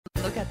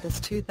look at this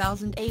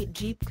 2008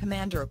 Jeep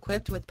Commander,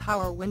 equipped with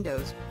power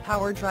windows,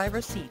 power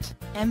driver seat,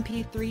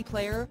 MP3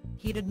 player,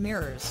 heated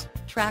mirrors,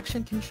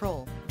 traction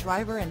control,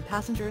 driver and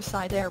passenger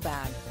side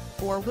airbag,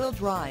 4-wheel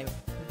drive,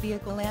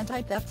 vehicle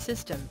anti-theft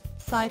system,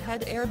 side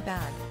head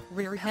airbag,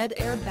 rear head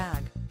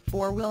airbag,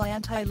 4-wheel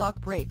anti-lock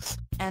brakes,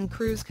 and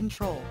cruise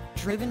control.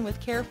 Driven with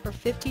care for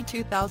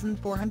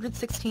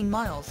 52,416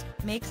 miles,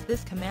 makes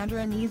this Commander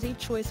an easy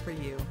choice for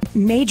you.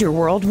 Major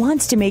World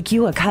wants to make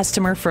you a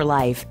customer for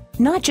life.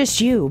 Not just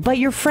you, but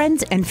your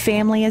friends and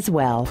family as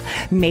well.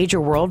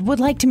 Major World would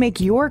like to make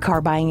your car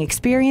buying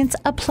experience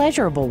a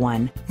pleasurable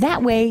one.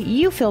 That way,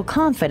 you feel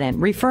confident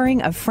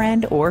referring a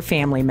friend or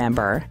family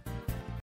member.